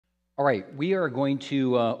All right, we are going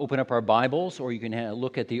to open up our Bibles, or you can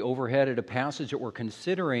look at the overhead at a passage that we're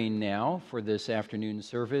considering now for this afternoon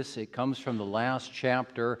service. It comes from the last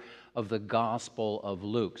chapter of the Gospel of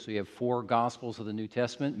Luke. So you have four Gospels of the New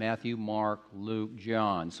Testament: Matthew, Mark, Luke,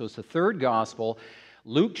 John. So it's the third Gospel,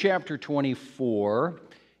 Luke chapter 24.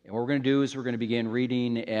 And what we're going to do is we're going to begin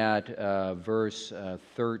reading at verse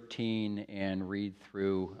 13 and read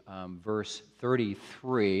through verse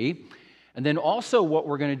 33. And then also what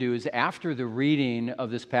we're going to do is after the reading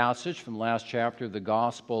of this passage from the last chapter of the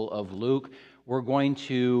Gospel of Luke, we're going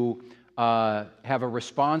to have a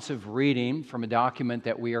responsive reading from a document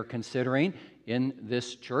that we are considering in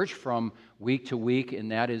this church from week to week, and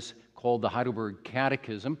that is called the Heidelberg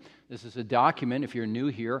Catechism. This is a document, if you're new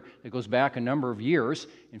here, that goes back a number of years.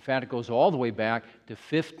 In fact, it goes all the way back to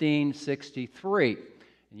 1563.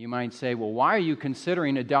 And you might say, well, why are you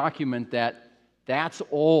considering a document that's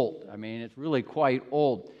old? I mean, it's really quite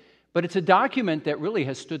old. But it's a document that really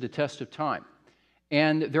has stood the test of time.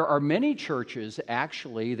 And there are many churches,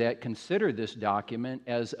 actually, that consider this document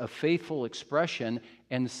as a faithful expression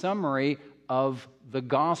and summary of the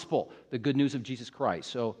gospel, the good news of Jesus Christ.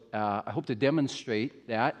 So I hope to demonstrate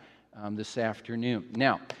that this afternoon.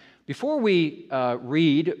 Now, before we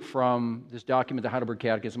read from this document, the Heidelberg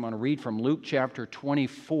Catechism, I want to read from Luke chapter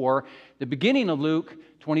 24. The beginning of Luke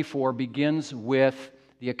 24 begins with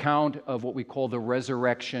the account of what we call the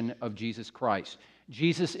resurrection of Jesus Christ.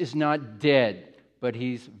 Jesus is not dead, but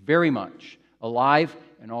he's very much alive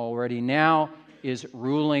and already now is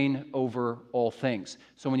ruling over all things.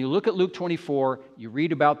 So when you look at Luke 24, you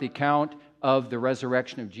read about the account of the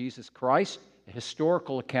resurrection of Jesus Christ, a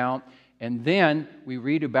historical account, and then we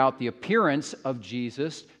read about the appearance of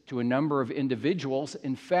Jesus to a number of individuals.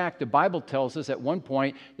 In fact, the Bible tells us at one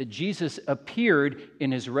point that Jesus appeared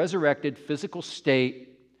in his resurrected physical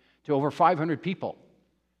state to over 500 people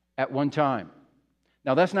at one time.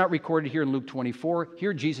 Now, that's not recorded here in Luke 24.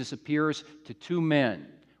 Here, Jesus appears to two men,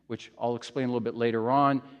 which I'll explain a little bit later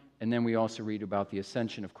on, and then we also read about the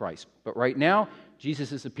ascension of Christ. But right now,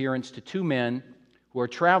 Jesus' appearance to two men who are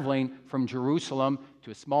traveling from Jerusalem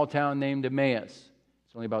to a small town named Emmaus.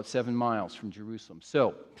 It's only about 7 miles from Jerusalem.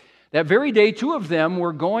 So, that very day, two of them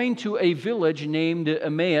were going to a village named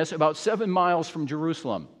Emmaus, about 7 miles from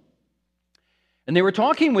Jerusalem. And they were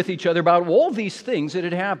talking with each other about all these things that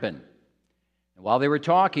had happened. And while they were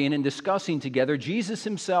talking and discussing together, Jesus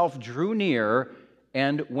himself drew near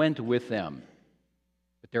and went with them.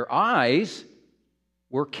 But their eyes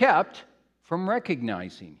were kept from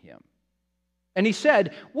recognizing him. And he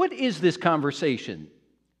said, "What is this conversation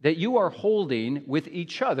that you are holding with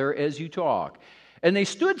each other as you talk?" And they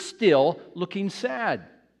stood still, looking sad.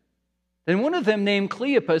 Then one of them, named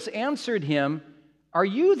Cleopas, answered him, "Are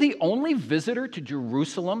you the only visitor to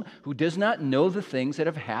Jerusalem who does not know the things that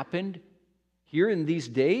have happened here in these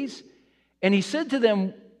days?" And he said to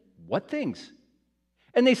them, "What things?"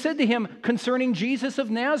 And they said to him, "Concerning Jesus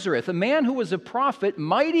of Nazareth, a man who was a prophet,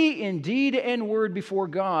 mighty in deed and word before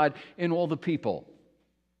God and all the people,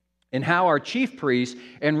 and how our chief priests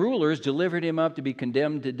and rulers delivered him up to be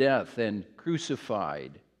condemned to death and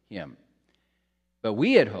crucified him. But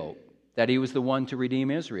we had hoped that he was the one to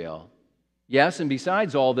redeem Israel. Yes, and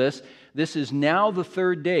besides all this, this is now the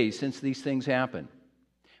third day since these things happened.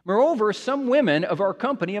 Moreover, some women of our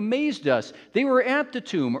company amazed us. They were at the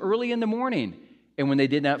tomb early in the morning. And when they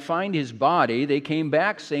did not find his body, they came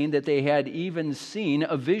back saying that they had even seen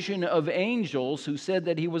a vision of angels who said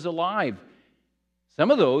that he was alive.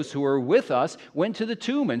 Some of those who were with us went to the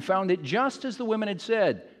tomb and found it just as the women had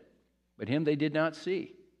said, but him they did not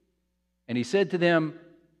see. And he said to them,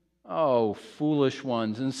 'Oh, foolish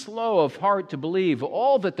ones, and slow of heart to believe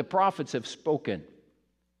all that the prophets have spoken.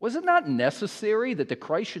 Was it not necessary that the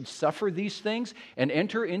Christ should suffer these things and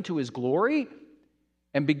enter into his glory?'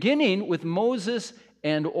 And beginning with Moses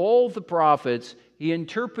and all the prophets, he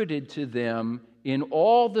interpreted to them in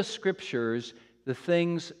all the scriptures the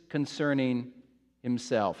things concerning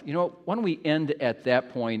himself." You know, why don't we end at that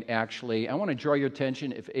point, actually. I want to draw your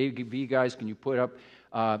attention, if AV guys, can you put up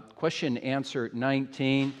question answer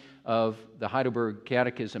 19 of the Heidelberg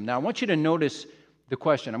Catechism. Now, I want you to notice the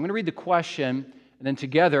question. I'm going to read the question, and then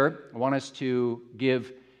together, I want us to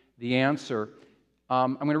give the answer.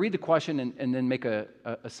 I'm going to read the question and then make a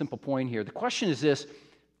simple point here. The question is this: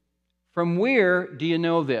 from where do you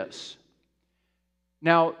know this?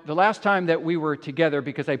 Now, the last time that we were together,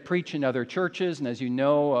 because I preach in other churches, and as you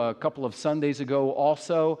know, a couple of Sundays ago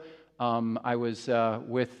also, I was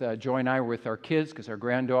with Joy and I were with our kids because our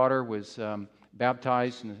granddaughter was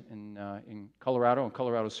baptized in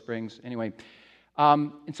Colorado Springs. Anyway,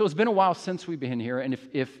 and so it's been a while since we've been here, and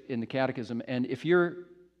if in the Catechism, and if you're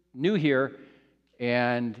new here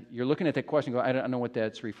and you're looking at that question and go, I don't know what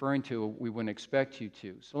that's referring to, we wouldn't expect you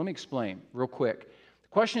to. So let me explain real quick. The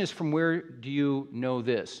question is, from where do you know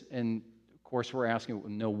this? And of course, we're asking,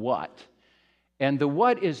 know what? And the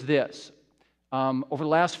what is this. Over the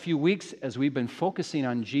last few weeks, as we've been focusing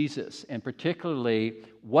on Jesus, and particularly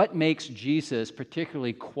what makes Jesus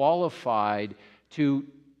particularly qualified to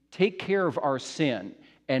take care of our sin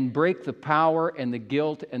and break the power and the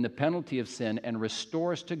guilt and the penalty of sin and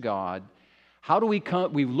restore us to God, how do we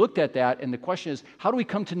come? We've looked at that, and the question is, how do we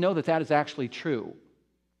come to know that that is actually true?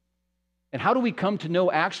 And how do we come to know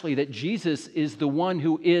actually that Jesus is the one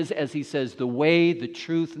who is, as he says, the way, the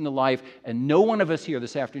truth, and the life, and no one of us here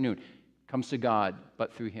this afternoon comes to God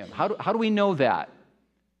but through him? How do we know that?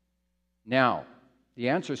 Now, the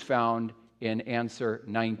answer is found in answer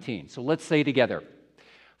 19. So let's say together.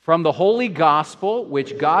 From the holy gospel,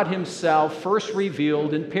 which God himself first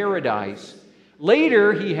revealed in paradise,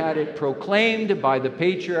 later he had it proclaimed by the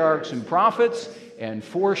patriarchs and prophets and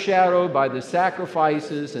foreshadowed by the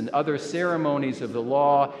sacrifices and other ceremonies of the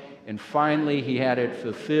law, and finally he had it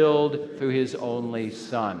fulfilled through his only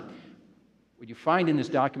Son. What you find in this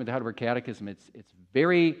document, the Heidelberg Catechism, it's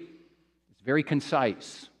very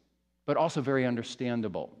concise, but also very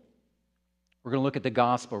understandable. We're going to look at the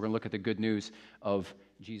gospel. We're going to look at the good news of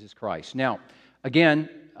Jesus Christ. Now, again,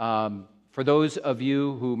 for those of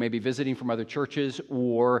you who may be visiting from other churches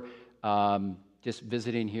or just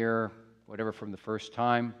visiting here, whatever, from the first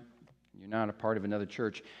time, you're not a part of another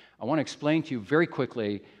church, I want to explain to you very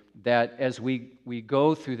quickly that as we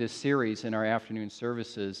go through this series in our afternoon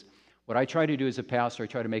services, what I try to do as a pastor, I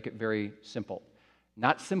try to make it very simple.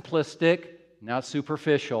 Not simplistic, not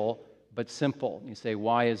superficial, but simple. You say,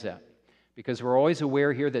 why is that? Because we're always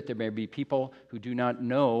aware here that there may be people who do not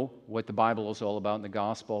know what the Bible is all about in the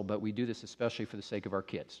gospel, but we do this especially for the sake of our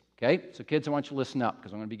kids. Okay? So kids, I want you to listen up,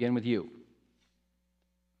 because I'm going to begin with you.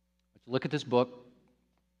 Let's look at this book.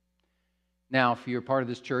 Now, if you're part of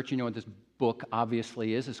this church, you know what this book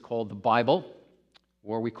obviously is. It's called the Bible,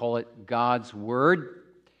 or we call it God's Word.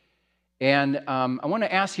 And I want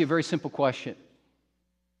to ask you a very simple question.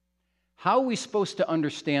 How are we supposed to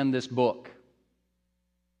understand this book?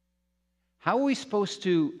 How are we supposed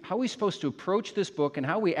to approach this book, and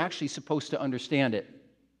how are we actually supposed to understand it?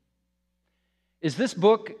 Is this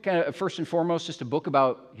book, kind of, first and foremost, just a book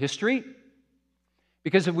about history?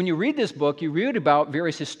 Because when you read this book, you read about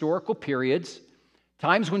various historical periods,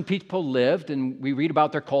 times when people lived, and we read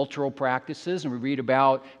about their cultural practices, and we read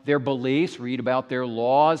about their beliefs, we read about their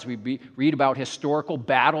laws, we read about historical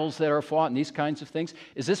battles that are fought, and these kinds of things.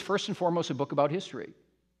 Is this first and foremost a book about history?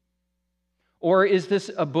 Or is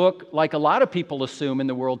this a book, like a lot of people assume in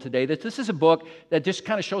the world today, that this is a book that just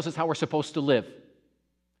kind of shows us how we're supposed to live?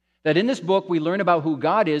 That in this book we learn about who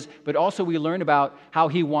God is, but also we learn about how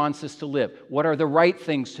he wants us to live. What are the right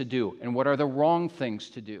things to do, and what are the wrong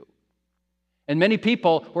things to do? And many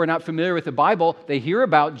people who are not familiar with the Bible, they hear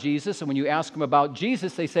about Jesus, and when you ask them about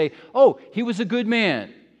Jesus, they say, oh, he was a good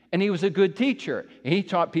man, and he was a good teacher, and he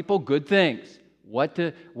taught people good things, what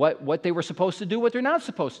they were supposed to do, what they're not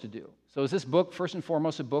supposed to do. So is this book, first and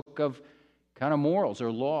foremost, a book of kind of morals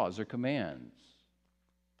or laws or commands?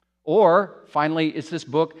 Or, finally, is this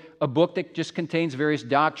book a book that just contains various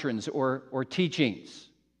doctrines or teachings?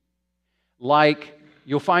 Like,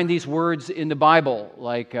 you'll find these words in the Bible,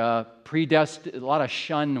 like a lot of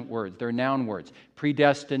shun words, they're noun words.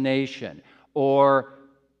 Predestination, or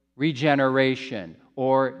regeneration,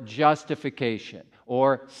 or justification,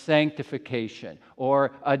 or sanctification,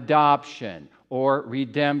 or adoption, or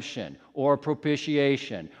redemption, or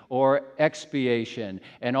propitiation, or expiation,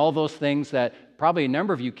 and all those things that probably a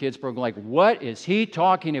number of you kids are like, what is he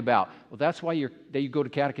talking about? Well, that's why you go to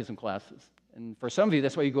catechism classes. And for some of you,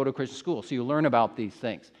 that's why you go to Christian school, so you learn about these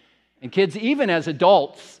things. And kids, even as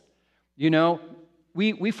adults, you know,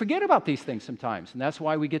 we forget about these things sometimes, and that's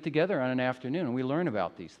why we get together on an afternoon and we learn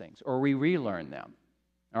about these things, or we relearn them.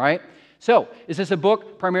 All right? So, is this a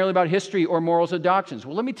book primarily about history or morals or doctrines?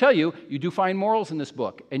 Well, let me tell you, you do find morals in this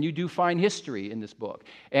book, and you do find history in this book,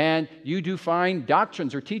 and you do find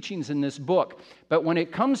doctrines or teachings in this book. But when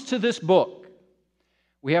it comes to this book,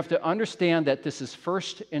 we have to understand that this is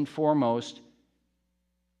first and foremost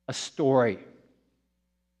a story.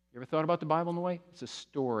 You ever thought about the Bible in a way? It's a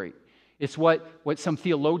story. It's what some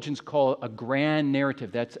theologians call a grand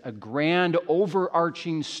narrative. That's a grand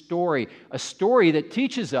overarching story, a story that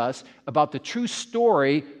teaches us about the true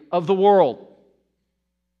story of the world.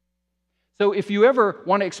 So if you ever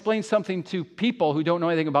want to explain something to people who don't know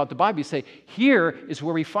anything about the Bible, you say, here is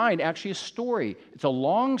where we find actually a story. It's a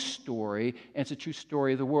long story, and it's a true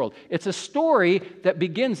story of the world. It's a story that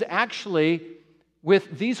begins actually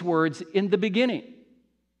with these words, in the beginning.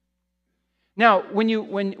 Now, when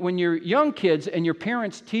you're young kids and your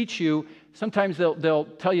parents teach you, sometimes they'll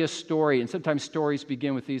tell you a story, and sometimes stories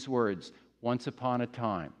begin with these words, once upon a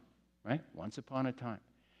time, right? Once upon a time.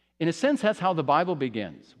 In a sense, that's how the Bible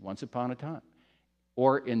begins, once upon a time.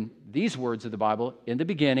 Or in these words of the Bible, in the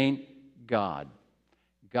beginning, God.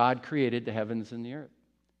 God created the heavens and the earth.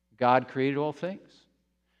 God created all things.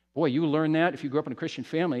 Boy, you learn that if you grew up in a Christian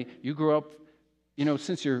family. You grew up,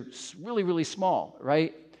 since you're really, really small,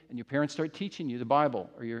 right? And your parents start teaching you the Bible,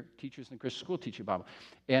 or your teachers in the Christian school teach you the Bible.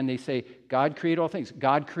 And they say, God created all things.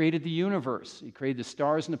 God created the universe. He created the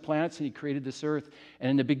stars and the planets, and He created this earth.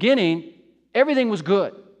 And in the beginning, everything was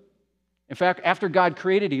good. In fact, after God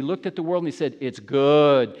created, He looked at the world and He said, it's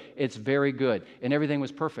good. It's very good. And everything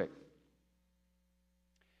was perfect.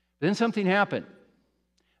 Then something happened.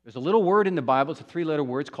 There's a little word in the Bible. It's a 3-letter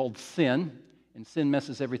word. It's called sin. And sin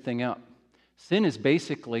messes everything up. Sin is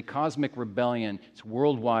basically cosmic rebellion. It's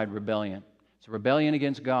worldwide rebellion. It's a rebellion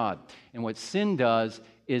against God. And what sin does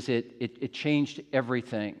is it changed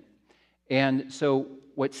everything. And so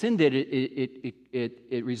what sin did,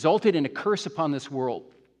 it resulted in a curse upon this world.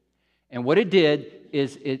 And what it did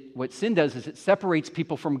is, what sin does is it separates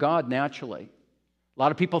people from God naturally. A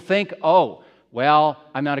lot of people think, oh, well,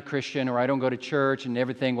 I'm not a Christian, or I don't go to church, and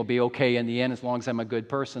everything will be okay in the end as long as I'm a good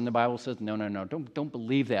person. The Bible says, no, don't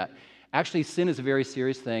believe that. Actually, sin is a very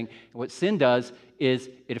serious thing. And what sin does is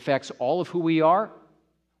it affects all of who we are,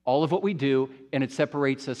 all of what we do, and it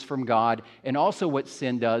separates us from God. And also what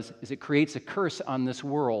sin does is it creates a curse on this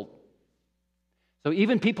world. So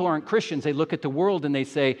even people who aren't Christians, they look at the world and they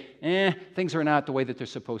say, things are not the way that they're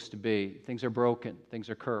supposed to be. Things are broken. Things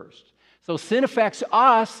are cursed. So sin affects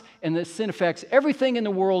us, and the sin affects everything in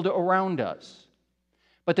the world around us.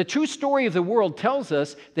 But the true story of the world tells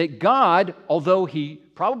us that God, although He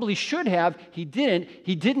probably should have, He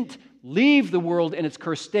didn't leave the world in its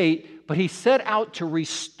cursed state, but He set out to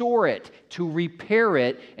restore it, to repair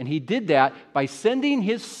it, and He did that by sending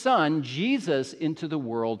His Son, Jesus, into the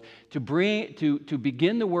world to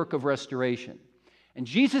begin the work of restoration. And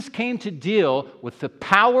Jesus came to deal with the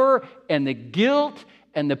power and the guilt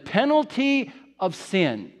and the penalty of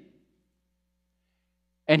sin.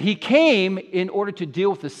 And He came in order to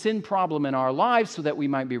deal with the sin problem in our lives so that we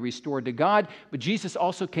might be restored to God. But Jesus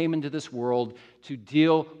also came into this world to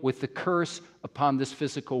deal with the curse upon this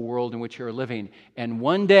physical world in which you're living. And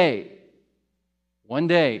one day,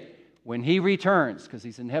 when He returns, because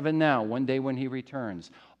He's in heaven now, one day when He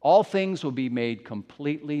returns, all things will be made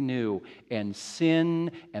completely new, and sin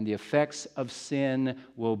and the effects of sin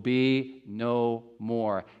will be no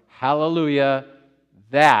more. Hallelujah.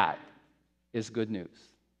 That is good news.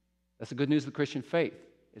 That's the good news of the Christian faith.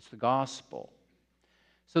 It's the gospel.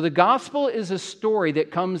 So the gospel is a story that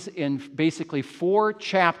comes in basically 4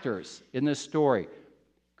 chapters in this story.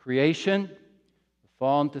 Creation, the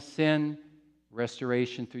fall into sin,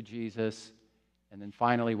 restoration through Jesus, and then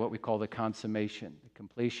finally what we call the consummation, the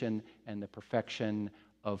completion and the perfection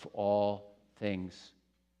of all things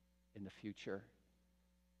in the future.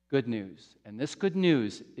 Good news. And this good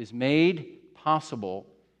news is made possible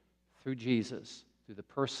through Jesus, through the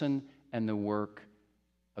person and the work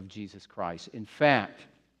of Jesus Christ. In fact,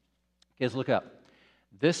 guys, look up.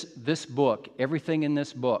 This book, everything in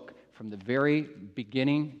this book, from the very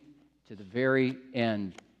beginning to the very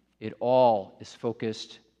end, it all is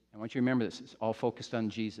focused. I want you to remember this. It's all focused on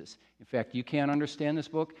Jesus. In fact, you can't understand this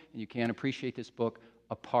book and you can't appreciate this book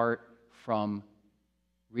apart from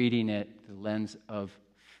reading it through the lens of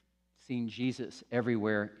seeing Jesus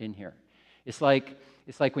everywhere in here. It's like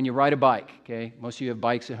when you ride a bike, okay? Most of you have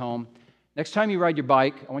bikes at home. Next time you ride your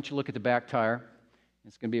bike, I want you to look at the back tire.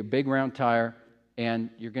 It's going to be a big round tire, and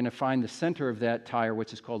you're going to find the center of that tire,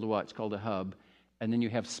 which is called a what? It's called a hub. And then you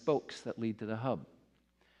have spokes that lead to the hub.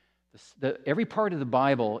 Every part of the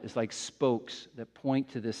Bible is like spokes that point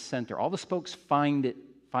to this center. All the spokes find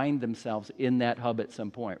themselves in that hub at some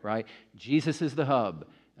point, right? Jesus is the hub,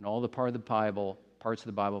 and all the parts of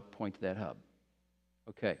the Bible point to that hub.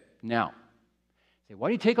 Okay, now, why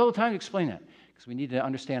do you take all the time to explain that? Because we need to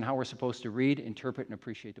understand how we're supposed to read, interpret, and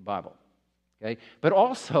appreciate the Bible. Okay? But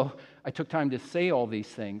also, I took time to say all these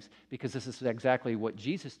things because this is exactly what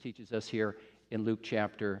Jesus teaches us here in Luke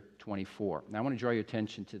chapter 24. Now, I want to draw your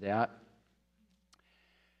attention to that.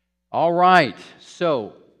 All right,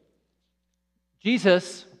 so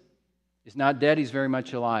Jesus is not dead, He's very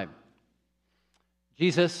much alive.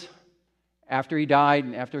 Jesus, after He died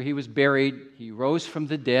and after He was buried, He rose from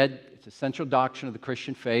the dead. It's a central doctrine of the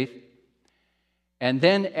Christian faith. And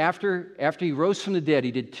then after He rose from the dead,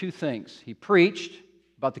 He did 2 things. He preached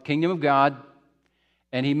about the kingdom of God,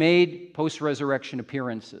 and he made post-resurrection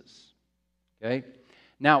appearances. Okay?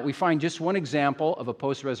 Now, we find just one example of a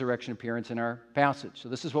post-resurrection appearance in our passage. So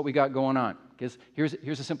this is what we got going on. Because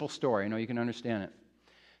here's a simple story. I know you can understand it.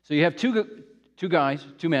 So you have two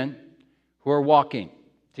men, who are walking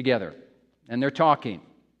together, and they're talking.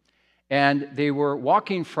 And they were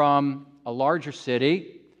walking from a larger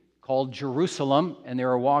city called Jerusalem, and they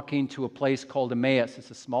were walking to a place called Emmaus.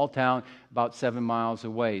 It's a small town about 7 miles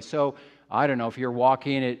away. So I don't know, if you're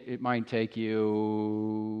walking, it might take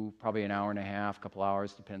you probably an hour and a half, a couple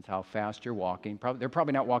hours, depends how fast you're walking. They're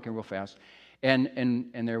probably not walking real fast. And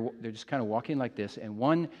they're just kind of walking like this, and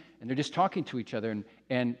they're just talking to each other.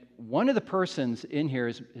 And one of the persons in here,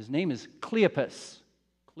 his name is Cleopas.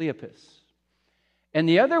 And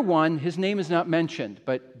the other one, his name is not mentioned,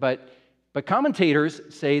 but commentators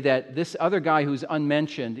say that this other guy who's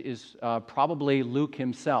unmentioned is probably Luke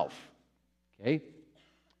himself. Okay?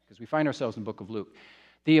 Because we find ourselves in the book of Luke.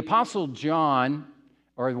 The Apostle John,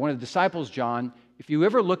 or one of the disciples John, if you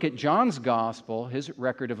ever look at John's gospel, his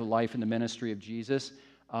record of the life and the ministry of Jesus,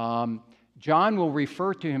 John will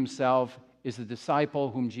refer to himself as the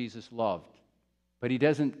disciple whom Jesus loved. But he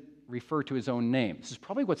doesn't refer to his own name. This is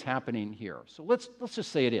probably what's happening here. So let's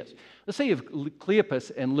just say it is. Let's say you have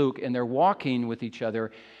Cleopas and Luke, and they're walking with each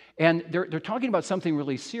other, and they're talking about something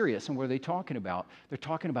really serious. And what are they talking about? They're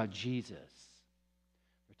talking about Jesus.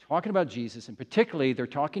 Talking about Jesus, and particularly they're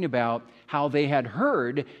talking about how they had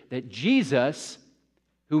heard that Jesus,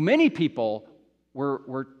 who many people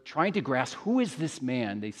were trying to grasp, who is this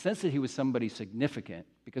man? They sensed that he was somebody significant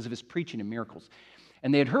because of his preaching and miracles.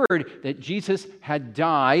 And they had heard that Jesus had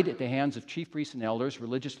died at the hands of chief priests and elders,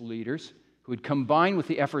 religious leaders, who had combined with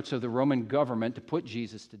the efforts of the Roman government to put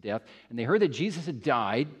Jesus to death. And they heard that Jesus had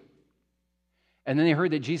died, and then they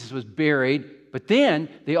heard that Jesus was buried, but then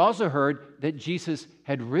they also heard that Jesus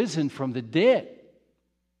had risen from the dead.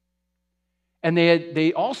 And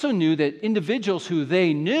they also knew that individuals who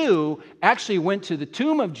they knew actually went to the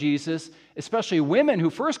tomb of Jesus, especially women who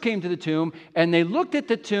first came to the tomb, and they looked at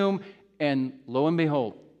the tomb, and lo and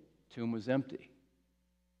behold, the tomb was empty.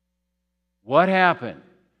 What happened?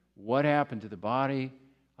 What happened to the body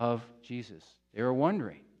of Jesus? They were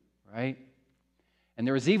wondering, right? And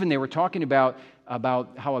they were talking about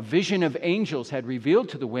how a vision of angels had revealed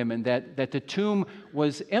to the women that the tomb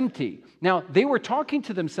was empty. Now, they were talking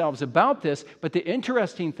to themselves about this, but the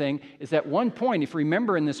interesting thing is at one point, if you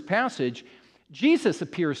remember in this passage, Jesus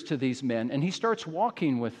appears to these men, and he starts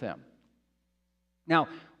walking with them. Now,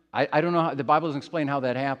 I don't know, the Bible doesn't explain how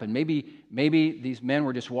that happened. Maybe these men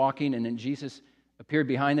were just walking, and then Jesus appeared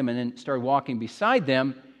behind them and then started walking beside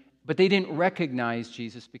them, but they didn't recognize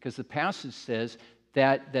Jesus because the passage says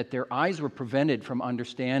that their eyes were prevented from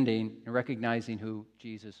understanding and recognizing who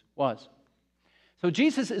Jesus was. So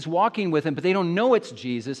Jesus is walking with them, but they don't know it's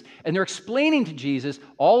Jesus, and they're explaining to Jesus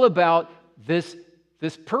all about this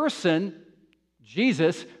person,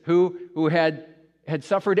 Jesus, who had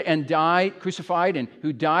suffered and died, crucified, and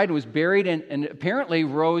who died and was buried and apparently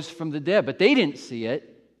rose from the dead. But they didn't see it.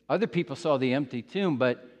 Other people saw the empty tomb,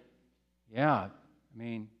 but yeah, I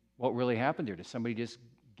mean, what really happened there? Did somebody just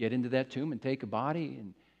get into that tomb and take a body?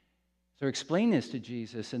 And so explain this to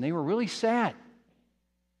Jesus, and they were really sad.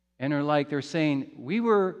 And they're saying, we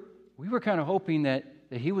were kind of hoping that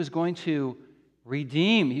he was going to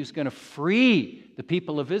redeem, he was going to free the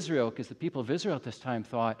people of Israel, because the people of Israel at this time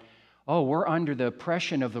thought, oh, we're under the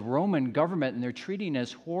oppression of the Roman government, and they're treating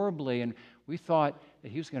us horribly, and we thought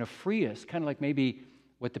that he was going to free us, kind of like maybe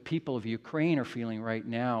what the people of Ukraine are feeling right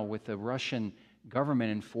now with the Russian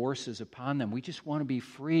government and forces upon them. We just want to be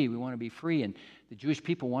free. We want to be free. And the Jewish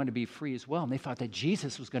people wanted to be free as well. And they thought that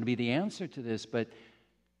Jesus was going to be the answer to this, but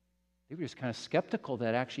they were just kind of skeptical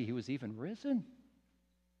that actually he was even risen.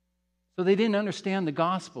 So they didn't understand the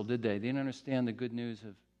gospel, did they? They didn't understand the good news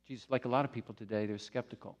of Jesus. Like a lot of people today, they're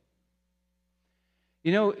skeptical.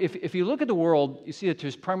 You know, if you look at the world, you see that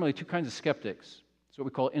there's primarily two kinds of skeptics. It's what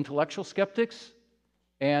we call intellectual skeptics,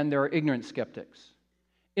 and there are ignorant skeptics.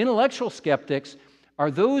 Intellectual skeptics are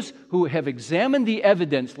those who have examined the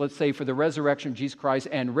evidence, let's say, for the resurrection of Jesus Christ,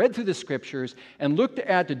 and read through the Scriptures and looked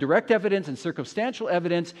at the direct evidence and circumstantial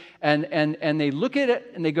evidence, and they look at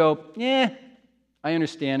it and they go, I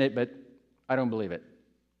understand it, but I don't believe it.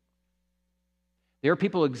 There are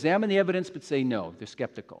people who examine the evidence but say no, they're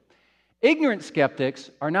skeptical. Ignorant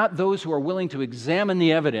skeptics are not those who are willing to examine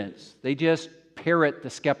the evidence. They just parrot the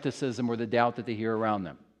skepticism or the doubt that they hear around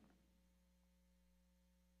them.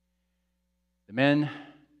 The men,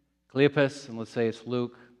 Cleopas, and let's say it's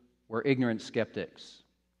Luke, were ignorant skeptics.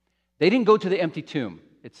 They didn't go to the empty tomb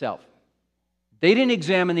itself. They didn't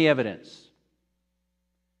examine the evidence.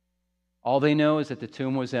 All they know is that the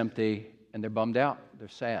tomb was empty, and they're bummed out. They're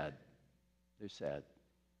sad. They're sad.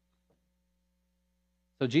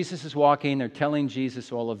 So Jesus is walking. They're telling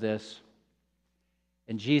Jesus all of this.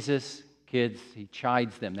 And Jesus, kids, he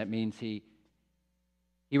chides them. That means he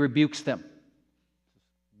rebukes them.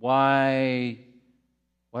 Why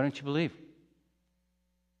don't you believe?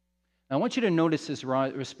 Now, I want you to notice his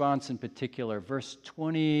response in particular. Verse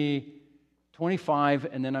 20, 25,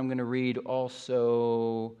 and then I'm going to read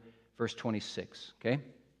also verse 26, okay?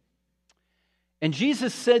 And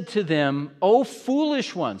Jesus said to them, O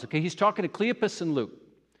foolish ones. Okay, he's talking to Cleopas and Luke.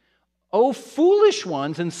 O foolish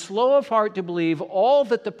ones, and slow of heart to believe all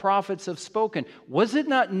that the prophets have spoken. Was it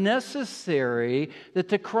not necessary that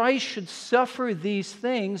the Christ should suffer these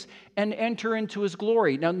things and enter into his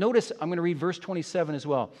glory? Now notice, I'm going to read verse 27 as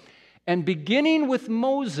well. And beginning with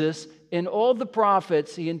Moses and all the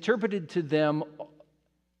prophets, he interpreted to them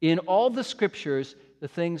in all the scriptures the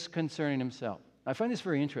things concerning himself. I find this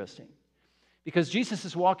very interesting. Because Jesus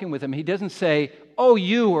is walking with him. He doesn't say, oh,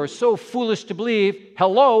 you are so foolish to believe.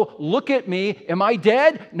 Hello, look at me. Am I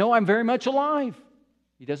dead? No, I'm very much alive.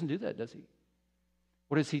 He doesn't do that, does he?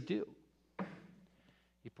 What does he do?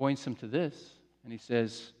 He points them to this, and he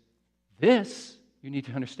says, this, you need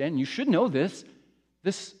to understand, you should know this.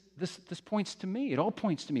 This points to me. It all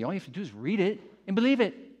points to me. All you have to do is read it and believe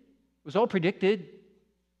it. It was all predicted.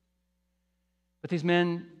 But these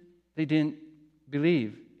men, they didn't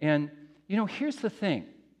believe. And you know, here's the thing,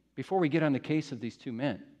 before we get on the case of these two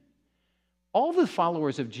men. All the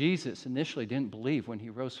followers of Jesus initially didn't believe when he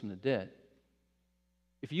rose from the dead.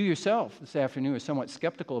 If you yourself this afternoon are somewhat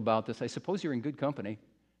skeptical about this, I suppose you're in good company,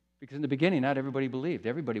 because in the beginning, not everybody believed.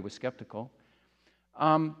 Everybody was skeptical.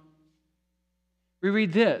 We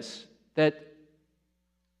read this, that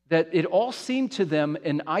it all seemed to them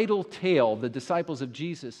an idle tale, the disciples of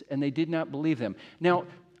Jesus, and they did not believe them. Now,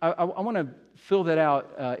 I want to fill that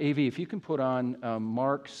out, AV. If you can put on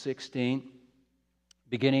Mark 16,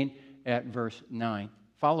 beginning at verse 9.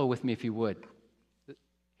 Follow with me if you would.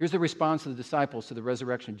 Here's the response of the disciples to the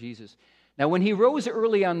resurrection of Jesus. Now, when he rose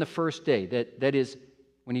early on the first day, that is,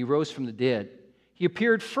 when he rose from the dead, he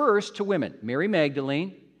appeared first to women, Mary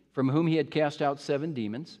Magdalene, from whom he had cast out 7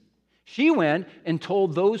 demons. She went and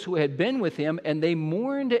told those who had been with him, and they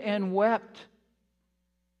mourned and wept.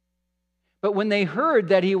 But when they heard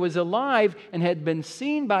that he was alive and had been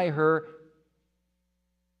seen by her,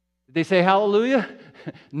 did they say hallelujah?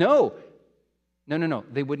 No.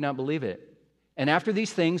 They would not believe it. And after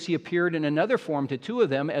these things, he appeared in another form to 2 of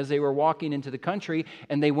them as they were walking into the country,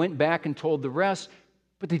 and they went back and told the rest,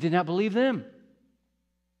 but they did not believe them.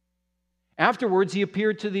 Afterwards, he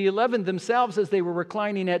appeared to the 11 themselves as they were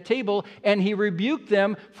reclining at table, and he rebuked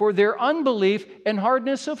them for their unbelief and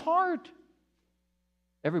hardness of heart.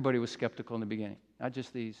 Everybody was skeptical in the beginning, not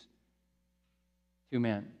just these 2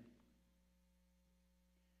 men.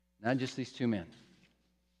 Not just these 2 men.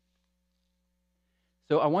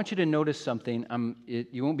 So I want you to notice something.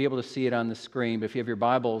 You won't be able to see it on the screen, but if you have your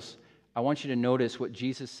Bibles, I want you to notice what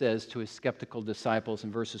Jesus says to his skeptical disciples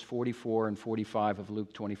in verses 44 and 45 of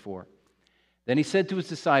Luke 24. Then he said to his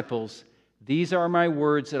disciples, "These are my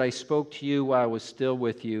words that I spoke to you while I was still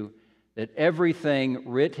with you, that everything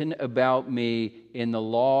written about me in the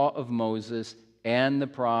law of Moses and the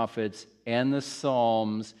prophets and the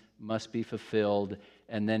Psalms must be fulfilled."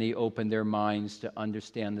 And then he opened their minds to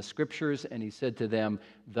understand the Scriptures, and he said to them,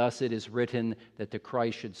 "Thus it is written that the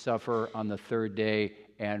Christ should suffer on the 3rd day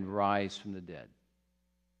and rise from the dead."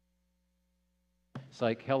 It's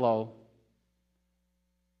like, hello.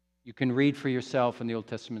 You can read for yourself in the Old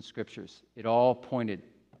Testament Scriptures. It all pointed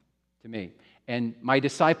to me. And my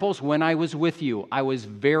disciples, when I was with you, I was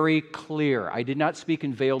very clear. I did not speak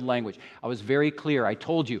in veiled language. I was very clear. I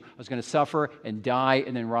told you I was going to suffer and die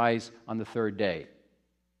and then rise on the 3rd day.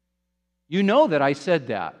 You know that I said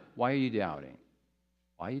that. Why are you doubting?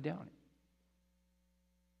 Why are you doubting?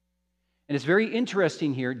 And it's very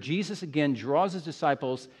interesting here. Jesus again draws his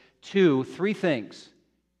disciples to 3 things.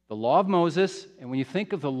 The law of Moses, and when you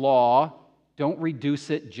think of the law, don't reduce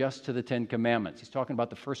it just to the 10 Commandments. He's talking about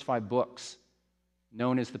the first 5 books,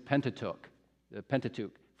 known as the Pentateuch.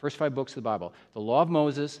 First 5 books of the Bible. The law of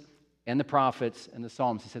Moses and the prophets and the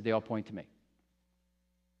Psalms. He said they all point to me.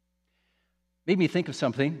 Made me think of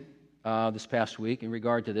something this past week in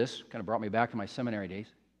regard to this. Kind of brought me back to my seminary days.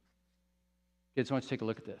 Kids, why don't you take a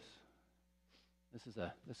look at this? This is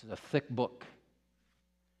a thick book.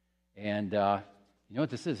 And you know what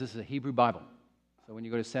this is? This is a Hebrew Bible. So when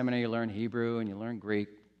you go to seminary, you learn Hebrew and you learn Greek.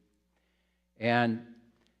 And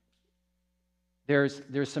there's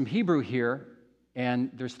some Hebrew here, and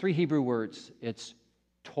there's 3 Hebrew words. It's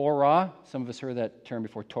Torah, some of us heard that term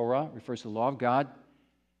before. Torah refers to the law of God.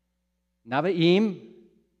 Navaim,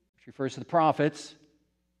 which refers to the prophets.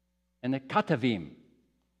 And the Katavim,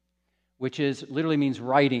 which literally means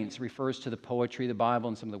writings, refers to the poetry of the Bible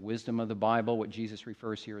and some of the wisdom of the Bible, what Jesus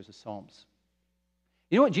refers here as the Psalms.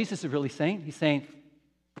 You know what Jesus is really saying? He's saying,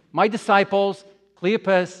 my disciples,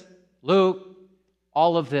 Cleopas, Luke,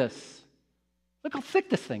 all of this. Look how thick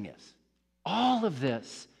this thing is. All of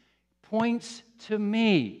this points to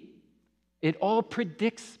me. It all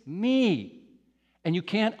predicts me. And you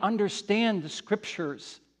can't understand the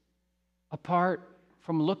Scriptures apart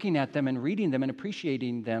from looking at them and reading them and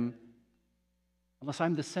appreciating them unless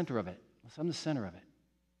I'm the center of it.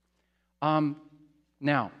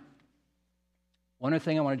 Now, one other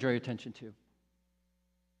thing I want to draw your attention to,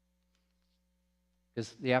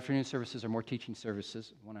 because the afternoon services are more teaching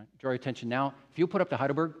services. I want to draw your attention now. If you put up the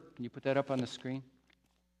Heidelberg, can you put that up on the screen?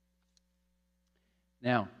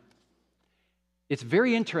 Now, it's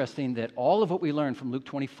very interesting that all of what we learned from Luke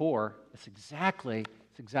 24 is exactly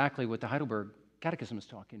what the Heidelberg Catechism is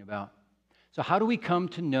talking about. So how do we come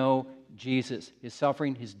to know Jesus, his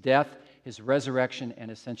suffering, his death, his resurrection,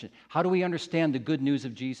 and ascension? How do we understand the good news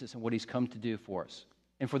of Jesus and what he's come to do for us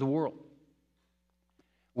and for the world?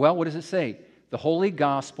 Well, what does it say? The Holy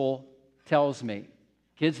Gospel tells me.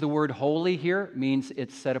 Kids, the word holy here means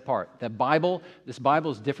it's set apart. This Bible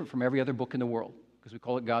is different from every other book in the world because we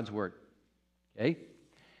call it God's Word. Okay?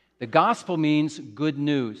 The gospel means good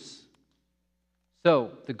news.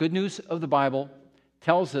 So, the good news of the Bible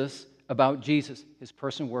tells us about Jesus, his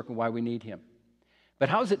person, work, and why we need him. But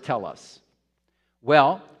how does it tell us?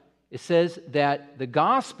 Well, it says that the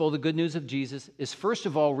gospel, the good news of Jesus, is first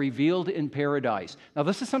of all revealed in paradise. Now,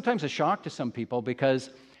 this is sometimes a shock to some people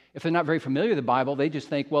because if they're not very familiar with the Bible, they just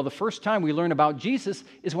think, well, the first time we learn about Jesus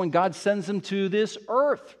is when God sends him to this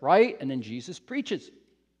earth, right? And then Jesus preaches.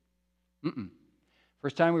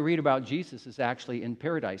 First time we read about Jesus is actually in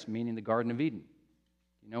paradise, meaning the Garden of Eden.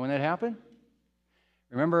 You know when that happened?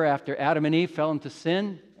 Remember, after Adam and Eve fell into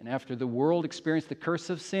sin, and after the world experienced the curse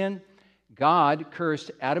of sin, God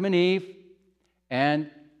cursed Adam and Eve,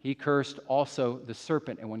 and he cursed also the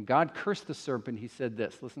serpent. And when God cursed the serpent, he said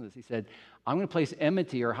this. Listen to this. He said, I'm going to place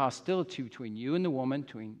enmity or hostility between you and the woman,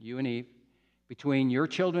 between you and Eve, between your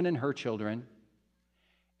children and her children,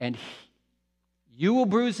 and you will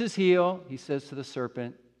bruise his heel, he says to the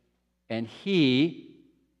serpent, and he,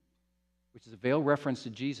 which is a veiled reference to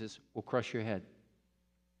Jesus, will crush your head.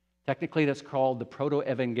 Technically, that's called the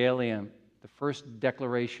Proto-Evangelium, the first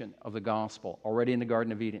declaration of the gospel, already in the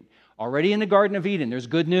Garden of Eden. Already in the Garden of Eden, there's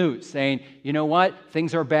good news saying, you know what?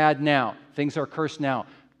 Things are bad now. Things are cursed now.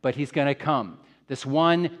 But he's going to come. This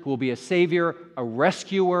one who will be a savior, a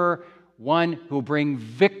rescuer, one who will bring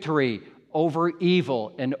victory over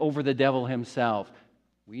evil and over the devil himself.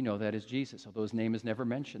 We know that is Jesus, although his name is never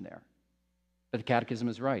mentioned there. But the Catechism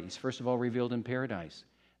is right. He's first of all revealed in paradise.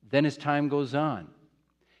 Then as time goes on,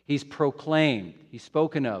 he's proclaimed, he's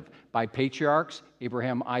spoken of by patriarchs,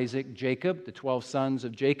 Abraham, Isaac, Jacob, the 12 sons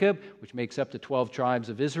of Jacob, which makes up the 12 tribes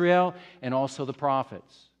of Israel, and also the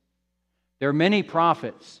prophets. There are many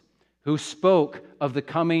prophets who spoke of the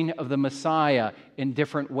coming of the Messiah in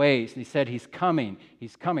different ways. And he said, he's coming,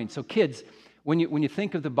 he's coming. So kids, when you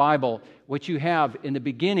think of the Bible, what you have in the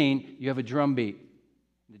beginning, you have a drum beat.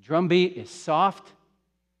 The drum beat is soft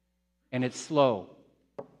and it's slow.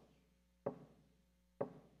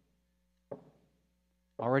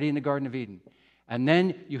 Already in the Garden of Eden. And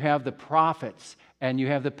then you have the prophets, and you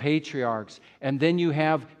have the patriarchs, and then you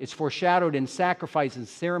have, it's foreshadowed in sacrifices and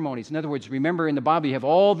ceremonies. In other words, remember in the Bible, you have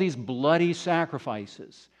all these bloody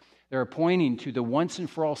sacrifices. They're pointing to the once and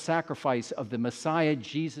for all sacrifice of the Messiah,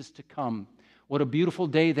 Jesus, to come. What a beautiful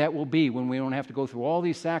day that will be when we don't have to go through all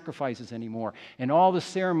these sacrifices anymore, and all the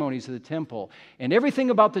ceremonies of the temple, and everything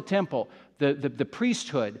about the temple, the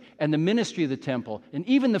priesthood, and the ministry of the temple, and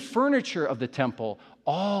even the furniture of the temple,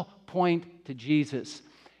 all point to Jesus.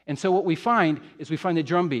 And so what we find is we find the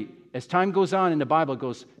drum beat. As time goes on in the Bible,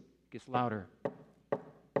 it gets louder.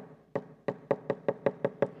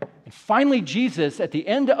 And finally, Jesus, at the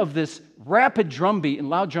end of this rapid drumbeat and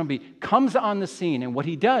loud drumbeat, comes on the scene. And what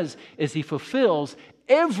he does is he fulfills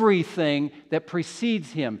everything that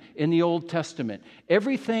precedes him in the Old Testament.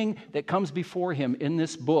 Everything that comes before him in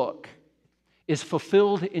this book is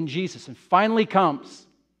fulfilled in Jesus and finally comes.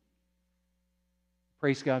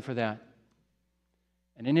 Praise God for that.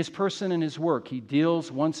 And in his person and his work, he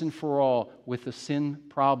deals once and for all with the sin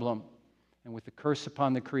problem and with the curse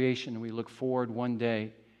upon the creation. And we look forward one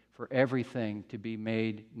day for everything to be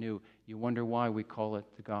made new. You wonder why we call it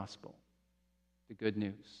the gospel, the good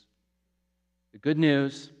news. The good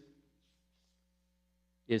news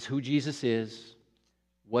is who Jesus is,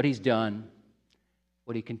 what he's done,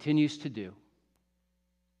 what he continues to do,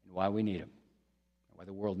 and why we need him, why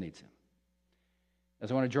the world needs him. As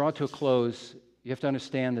I want to draw to a close, you have to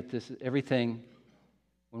understand that this everything,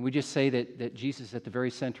 when we just say that Jesus is at the very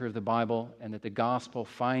center of the Bible and that the gospel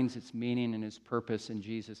finds its meaning and its purpose in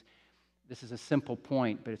Jesus, this is a simple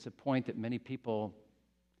point, but it's a point that many people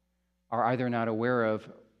are either not aware of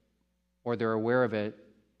or they're aware of it,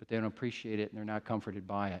 but they don't appreciate it and they're not comforted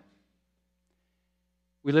by it.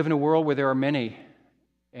 We live in a world where there are many,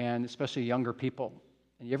 and especially younger people.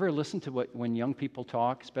 And you ever listen to when young people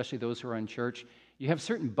talk, especially those who are in church, you have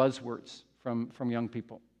certain buzzwords from young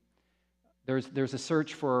people. There's a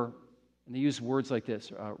search for, and they use words like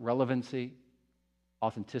this, relevancy,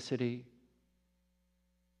 authenticity,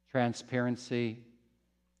 transparency.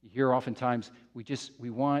 You hear oftentimes, we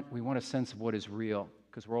want a sense of what is real,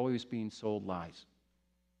 because we're always being sold lies.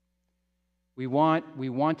 We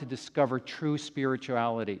want to discover true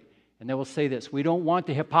spirituality. And they will say this: we don't want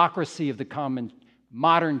the hypocrisy of the common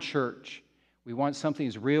modern church. We want something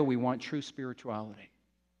that's real. We want true spirituality.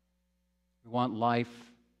 We want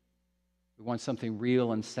life. We want something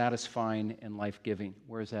real and satisfying and life-giving.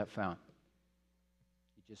 Where is that found?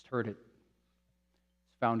 You just heard it.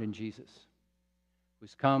 It's found in Jesus,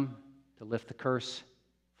 who's come to lift the curse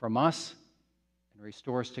from us and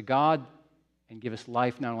restore us to God and give us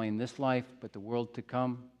life not only in this life, but the world to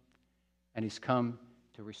come. And he's come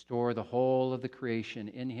to restore the whole of the creation.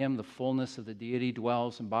 In him, the fullness of the deity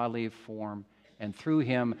dwells in bodily form, and through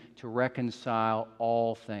him to reconcile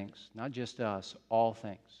all things, not just us, all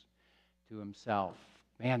things, to himself.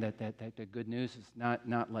 Man, the good news is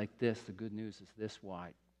not like this. The good news is this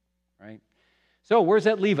wide, right? So where does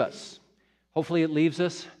that leave us? Hopefully it leaves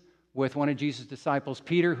us with one of Jesus' disciples,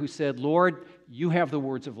 Peter, who said, Lord, you have the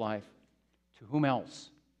words of life. To whom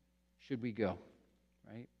else should we go?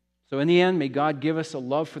 Right? So in the end, may God give us a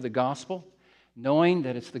love for the gospel, knowing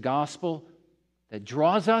that it's the gospel that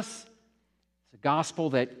draws us, it's a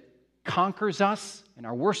gospel that conquers us in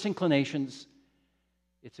our worst inclinations.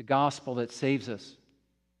 It's a gospel that saves us,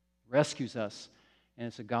 rescues us, and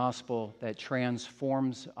it's a gospel that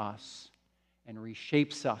transforms us and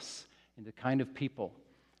reshapes us into the kind of people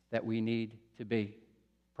that we need to be,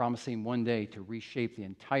 promising one day to reshape the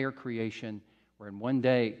entire creation, where in one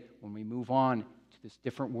day, when we move on to this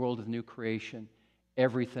different world of new creation,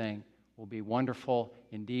 everything will be wonderful,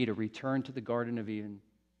 indeed, a return to the Garden of Eden,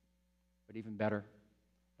 but even better.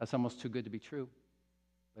 That's almost too good to be true,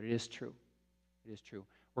 but it is true. It is true.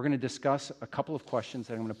 We're going to discuss a couple of questions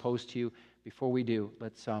that I'm going to pose to you. Before we do,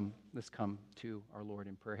 let's come to our Lord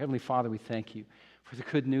in prayer. Heavenly Father, we thank you for the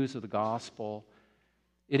good news of the gospel.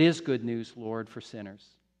 It is good news, Lord, for sinners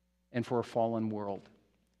and for a fallen world.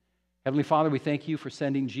 Heavenly Father, we thank you for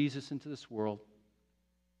sending Jesus into this world.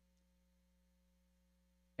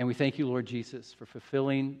 And we thank you, Lord Jesus, for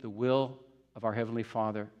fulfilling the will of our Heavenly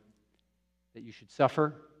Father, that you should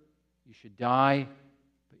suffer, you should die,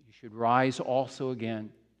 but you should rise also again,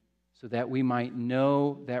 so that we might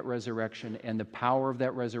know that resurrection and the power of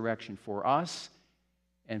that resurrection for us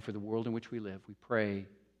and for the world in which we live. We pray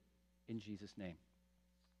in Jesus' name.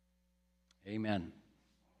 Amen.